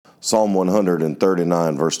Psalm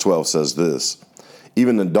 139 verse 12 says this: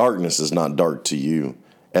 "Even the darkness is not dark to you,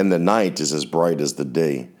 and the night is as bright as the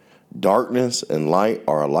day. Darkness and light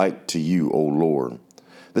are alike to you, O Lord."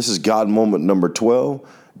 This is God moment number 12.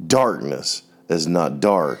 Darkness is not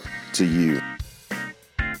dark to you.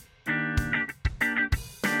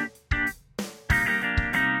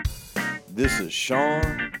 This is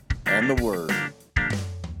Sean and the Word.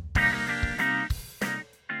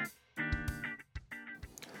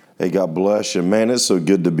 Hey, God bless you. Man, it's so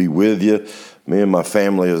good to be with you. Me and my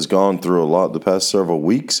family has gone through a lot the past several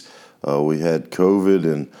weeks. We had COVID,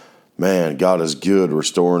 and man, God is good,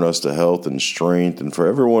 restoring us to health and strength. And for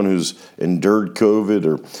everyone who's endured COVID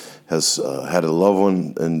or has had a loved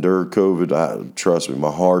one endure COVID, trust me,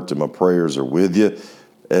 my heart and my prayers are with you. It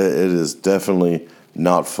is definitely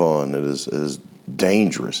not fun. It is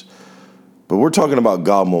dangerous. But we're talking about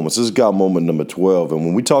God moments. This is God moment number 12. And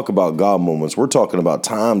when we talk about God moments, we're talking about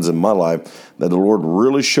times in my life that the Lord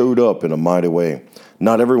really showed up in a mighty way.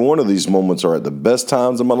 Not every one of these moments are at the best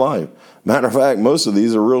times of my life. Matter of fact, most of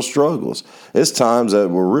these are real struggles. It's times that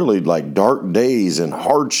were really like dark days and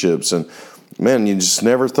hardships. And man, you just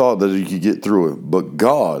never thought that you could get through it. But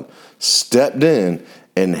God stepped in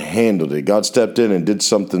and handled it. God stepped in and did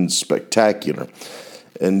something spectacular.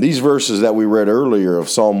 And these verses that we read earlier of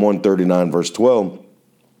Psalm 139, verse 12,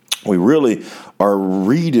 we really are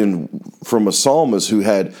reading from a psalmist who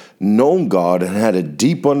had known God and had a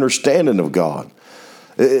deep understanding of God.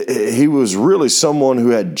 He was really someone who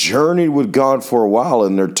had journeyed with God for a while,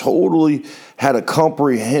 and they totally had a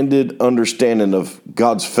comprehended understanding of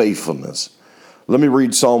God's faithfulness. Let me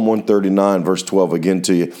read Psalm 139, verse 12 again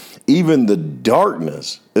to you. "Even the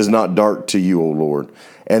darkness is not dark to you, O Lord,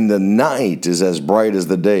 and the night is as bright as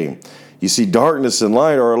the day. You see, darkness and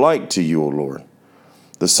light are alike to you, O Lord."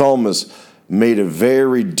 The psalmist made a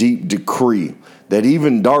very deep decree that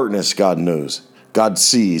even darkness, God knows, God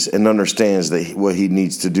sees and understands that what he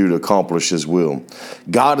needs to do to accomplish his will.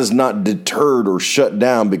 God is not deterred or shut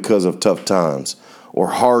down because of tough times or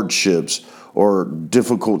hardships or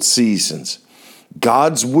difficult seasons.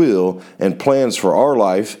 God's will and plans for our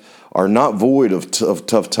life are not void of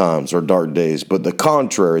tough times or dark days, but the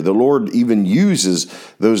contrary. The Lord even uses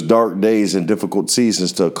those dark days and difficult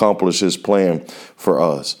seasons to accomplish his plan for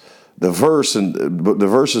us. The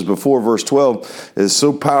verses before verse 12 is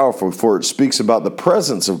so powerful, for it speaks about the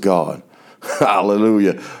presence of God.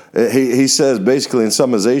 Hallelujah. He says basically in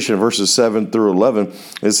summarization, verses 7 through 11,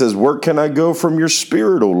 it says, "Where can I go from your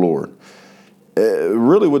spirit, O Lord?"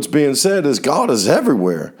 Really what's being said is God is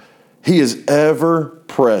everywhere. He is ever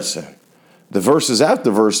present. The verses after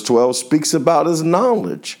verse 12 speaks about his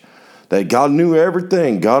knowledge, that God knew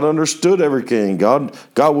everything. God understood everything. God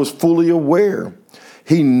was fully aware.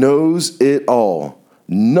 He knows it all.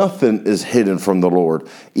 Nothing is hidden from the Lord.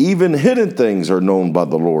 Even hidden things are known by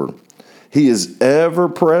the Lord. He is ever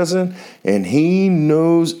present, and he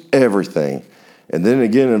knows everything. And then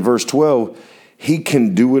again in verse 12, he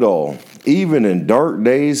can do it all. Even in dark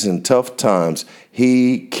days and tough times,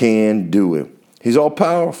 he can do it. He's all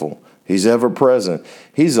powerful. He's ever present.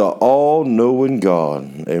 He's an all-knowing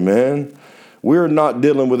God. Amen. We're not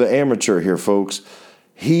dealing with an amateur here, folks.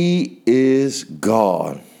 He is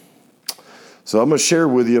God. So I'm going to share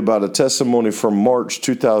with you about a testimony from March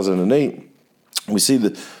 2008. We see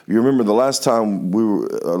that you remember the last time we were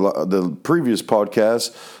the previous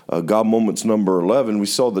podcast, God Moments number 11. We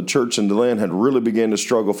saw the church in DeLand had really began to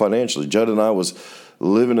struggle financially. Judd and I was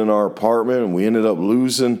living in our apartment, and we ended up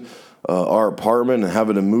losing our apartment and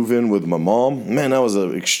having to move in with my mom. Man, that was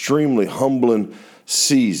an extremely humbling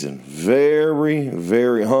season. Very,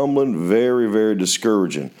 very humbling. Very, very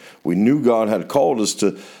discouraging. We knew God had called us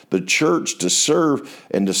to the church to serve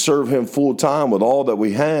him full time with all that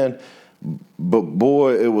we had. But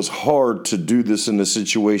boy, it was hard to do this in this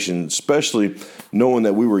situation, especially knowing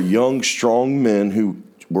that we were young, strong men who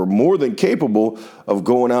were more than capable of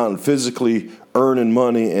going out and physically earning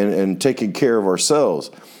money and taking care of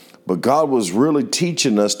ourselves. But God was really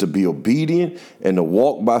teaching us to be obedient and to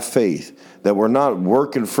walk by faith, that we're not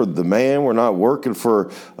working for the man. We're not working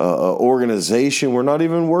for an organization. We're not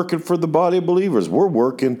even working for the body of believers. We're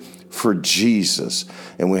working for Jesus.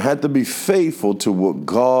 And we had to be faithful to what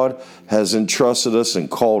God has entrusted us and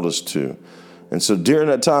called us to. And so during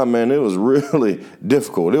that time, man, it was really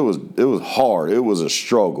difficult. It was hard. It was a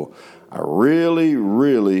struggle. I really,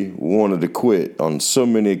 really wanted to quit on so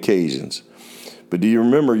many occasions. But do you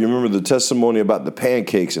remember the testimony about the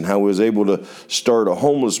pancakes and how we was able to start a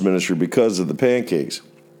homeless ministry because of the pancakes?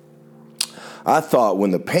 I thought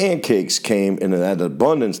when the pancakes came in that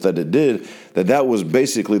abundance that it did, that was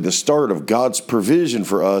basically the start of God's provision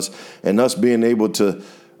for us and us being able to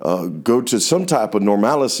go to some type of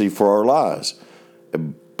normalcy for our lives.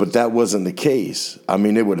 But that wasn't the case. I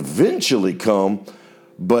mean, it would eventually come,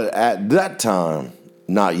 but at that time,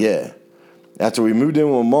 not yet. After we moved in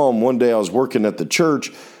with Mom, one day I was working at the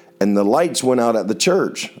church and the lights went out at the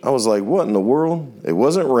church. I was like, what in the world? It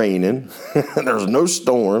wasn't raining. There was no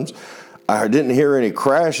storms. I didn't hear any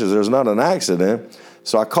crashes. There's not an accident.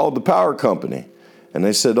 So I called the power company and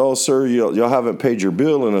they said, oh, sir, y'all haven't paid your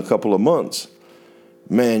bill in a couple of months.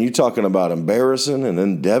 Man, you talking about embarrassing and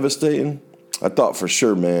then devastating? I thought for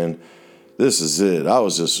sure, man, this is it. I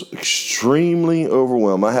was just extremely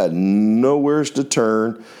overwhelmed. I had nowhere to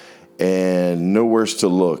turn and nowhere to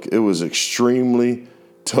look. It was extremely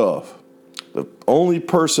tough. The only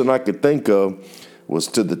person I could think of was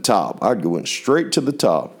to the top. I went straight to the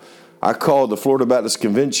top. I called the Florida Baptist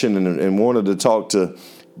Convention and wanted to talk to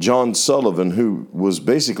John Sullivan, who was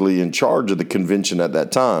basically in charge of the convention at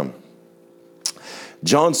that time.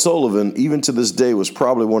 John Sullivan, even to this day, was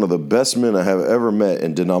probably one of the best men I have ever met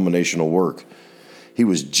in denominational work. He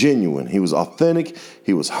was genuine. He was authentic.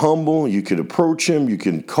 He was humble. You could approach him. You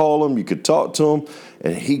could call him. You could talk to him.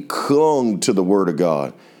 And he clung to the word of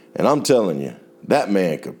God. And I'm telling you, that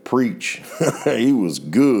man could preach. He was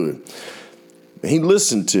good. He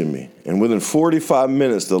listened to me. And within 45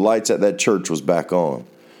 minutes, the lights at that church was back on.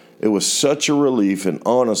 It was such a relief. And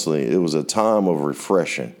honestly, it was a time of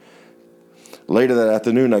refreshing. Later that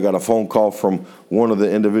afternoon, I got a phone call from one of the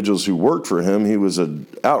individuals who worked for him. He was an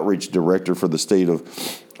outreach director for the state of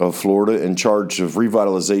Florida in charge of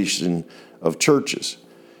revitalization of churches.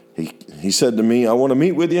 He said to me, I want to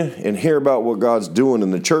meet with you and hear about what God's doing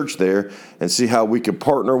in the church there and see how we can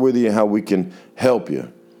partner with you and how we can help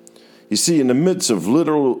you. You see, in the midst of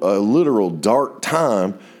literal dark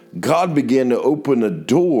time, God began to open a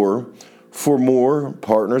door for more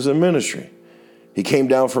partners in ministry. He came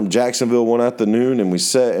down from Jacksonville one afternoon and we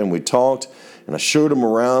sat and we talked and I showed him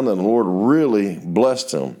around and the Lord really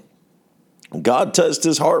blessed him. God touched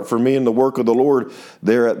his heart for me in the work of the Lord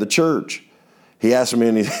there at the church. He asked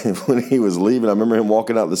me when he was leaving, I remember him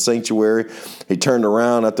walking out the sanctuary. He turned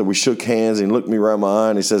around after we shook hands and he looked me right in my eye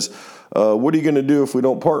and he says, what are you going to do if we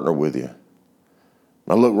don't partner with you? And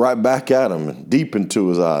I looked right back at him and deep into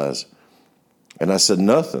his eyes. And I said,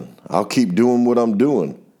 nothing. I'll keep doing what I'm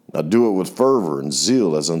doing. I do it with fervor and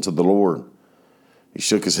zeal as unto the Lord. He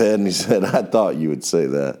shook his head and he said, I thought you would say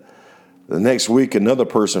that. The next week, another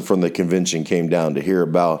person from the convention came down to hear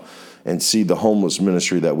about and see the homeless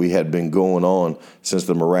ministry that we had been going on since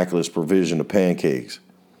the miraculous provision of pancakes.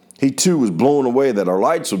 He too was blown away that our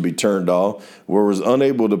lights would be turned off, where was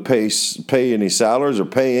unable to pay any salaries or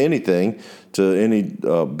pay anything to any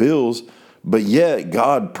bills. But yet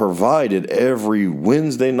God provided every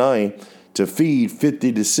Wednesday night to feed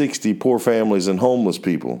 50 to 60 poor families and homeless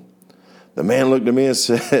people. The man looked at me and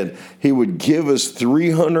said he would give us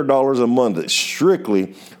 $300 a month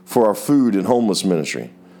strictly for our food and homeless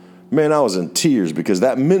ministry. Man, I was in tears because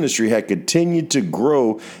that ministry had continued to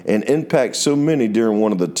grow and impact so many during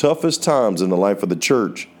one of the toughest times in the life of the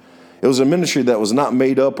church. It was a ministry that was not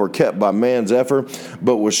made up or kept by man's effort,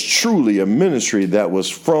 but was truly a ministry that was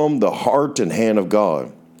from the heart and hand of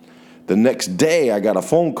God. The next day, I got a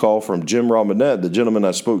phone call from Jim Robinette, the gentleman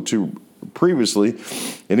I spoke to previously,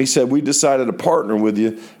 and he said, we decided to partner with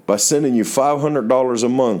you by sending you $500 a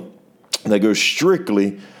month that goes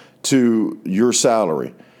strictly to your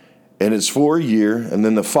salary. And it's for a year, and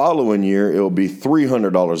then the following year, it'll be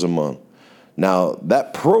 $300 a month. Now,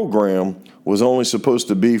 that program was only supposed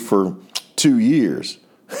to be for 2 years,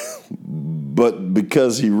 but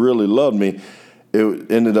because he really loved me,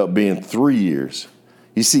 it ended up being 3 years.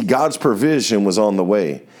 You see, God's provision was on the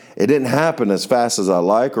way. It didn't happen as fast as I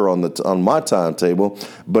like or on my timetable,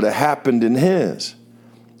 but it happened in his.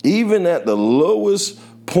 Even at the lowest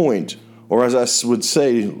point, or as I would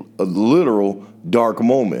say, a literal dark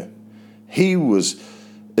moment, it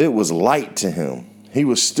was light to him. He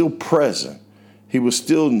was still present. He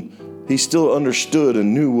still understood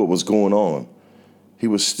and knew what was going on. He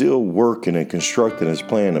was still working and constructing his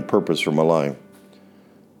plan and purpose for my life.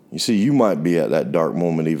 You see, you might be at that dark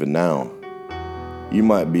moment even now. You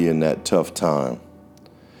might be in that tough time.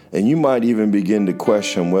 And you might even begin to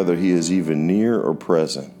question whether he is even near or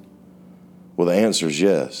present. Well, the answer is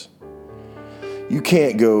yes. You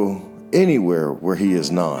can't go anywhere where he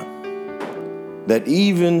is not. That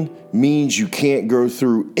even means you can't go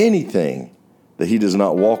through anything that he does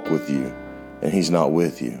not walk with you and he's not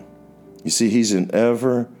with you. You see, he's an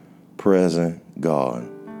ever-present God.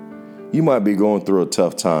 You might be going through a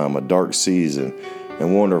tough time, a dark season,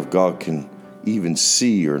 and wonder if God can even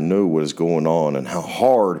see or know what is going on and how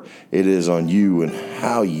hard it is on you and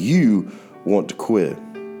how you want to quit.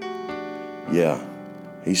 Yeah,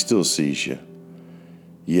 he still sees you.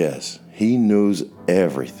 Yes, he knows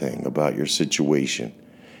everything about your situation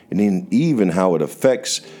and even how it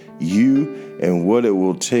affects you and what it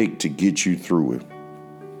will take to get you through it.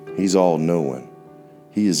 He's all knowing.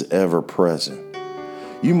 He is ever present.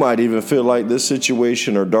 You might even feel like this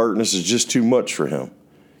situation or darkness is just too much for him.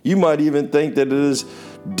 You might even think that it is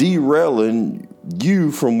derailing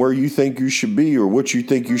you from where you think you should be or what you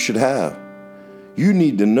think you should have. You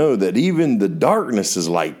need to know that even the darkness is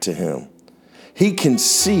light to him. He can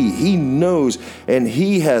see, he knows, and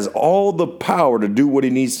he has all the power to do what he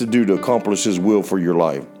needs to do to accomplish his will for your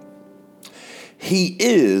life. He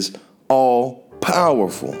is all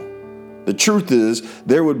powerful. The truth is,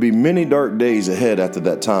 there would be many dark days ahead after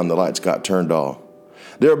that time the lights got turned off.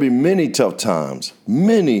 There will be many tough times,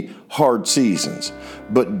 many hard seasons.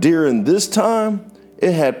 But during this time,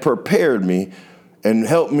 it had prepared me and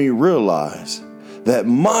helped me realize that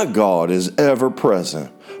my God is ever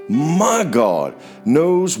present. My God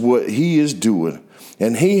knows what he is doing,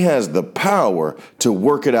 and he has the power to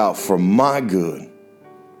work it out for my good,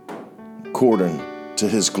 according to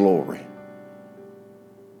his glory.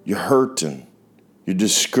 You're hurting, you're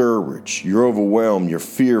discouraged, you're overwhelmed, you're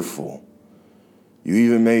fearful. You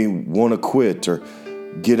even may want to quit or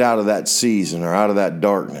get out of that season or out of that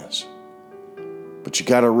darkness. But you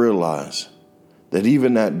got to realize that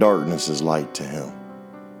even that darkness is light to him.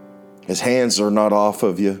 His hands are not off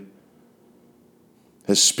of you.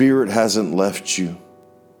 His spirit hasn't left you.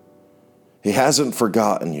 He hasn't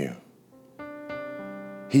forgotten you.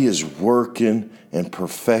 He is working and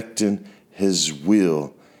perfecting his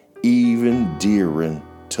will even during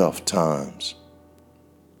tough times.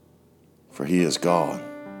 For he is God.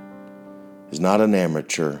 He's not an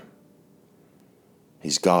amateur.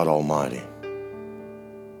 He's God Almighty.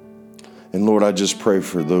 And Lord, I just pray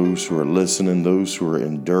for those who are listening, those who are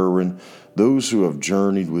enduring, those who have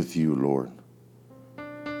journeyed with you, Lord.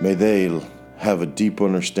 May they have a deep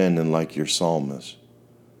understanding like your psalmist,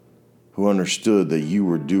 who understood that you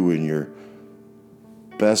were doing your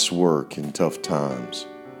best work in tough times.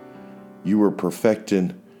 You were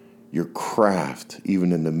perfecting your craft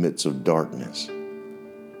even in the midst of darkness.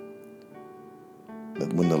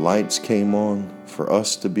 That when the lights came on for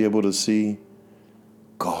us to be able to see,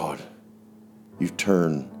 God, you've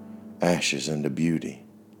turned ashes into beauty.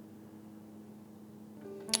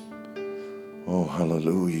 Oh,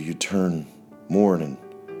 hallelujah. You turn mourning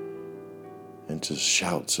into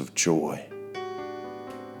shouts of joy.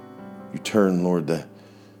 You turn, Lord, the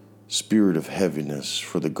spirit of heaviness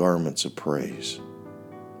for the garments of praise.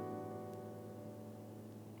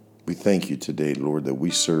 We thank you today, Lord, that we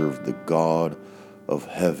serve the God of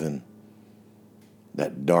heaven,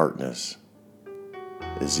 that darkness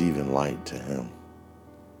is even light to him.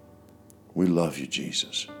 We love you,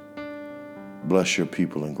 Jesus. Bless your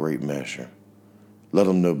people in great measure. Let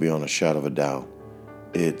them know beyond a shadow of a doubt,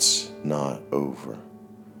 it's not over.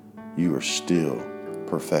 You are still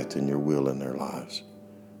perfecting your will in their lives.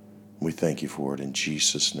 We thank you for it in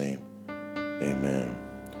Jesus' name. Amen.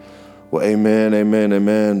 Well, amen, amen,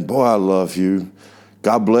 amen. Boy, I love you.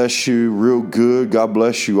 God bless you real good. God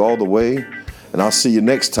bless you all the way. And I'll see you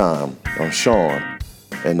next time on Sean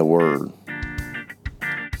and the Word.